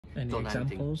Any done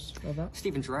examples anything. of that?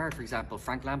 Steven Gerrard, for example,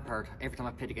 Frank Lampard. Every time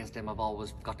I played against them, I've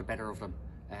always got the better of them.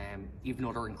 Even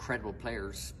though they're incredible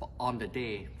players, but on the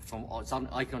day,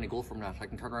 I can only go from that. I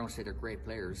can turn around and say they're great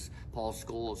players. Paul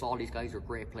Scholes, all these guys are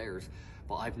great players,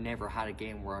 but I've never had a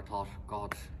game where I thought,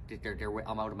 God,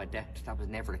 I'm out of my depth. That was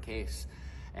never the case.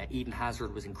 Eden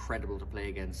Hazard was incredible to play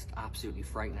against, absolutely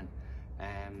frightening.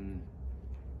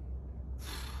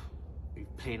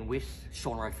 Playing with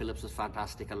Sean Wright-Phillips was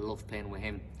fantastic. I loved playing with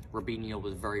him. Robinho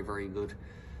was very, very good.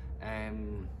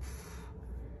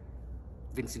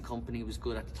 Vincent Kompany was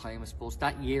good at the time, I suppose.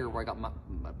 That year where I got my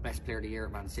best player of the year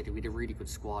at Man City, we had a really good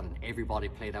squad and everybody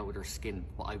played out with their skin,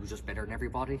 but I was just better than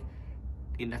everybody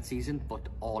in that season, but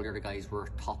all the other guys were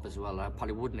top as well. I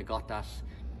probably wouldn't have got that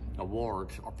award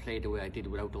or played the way I did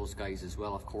without those guys as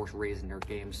well, of course, raising their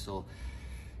games. So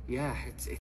yeah, it's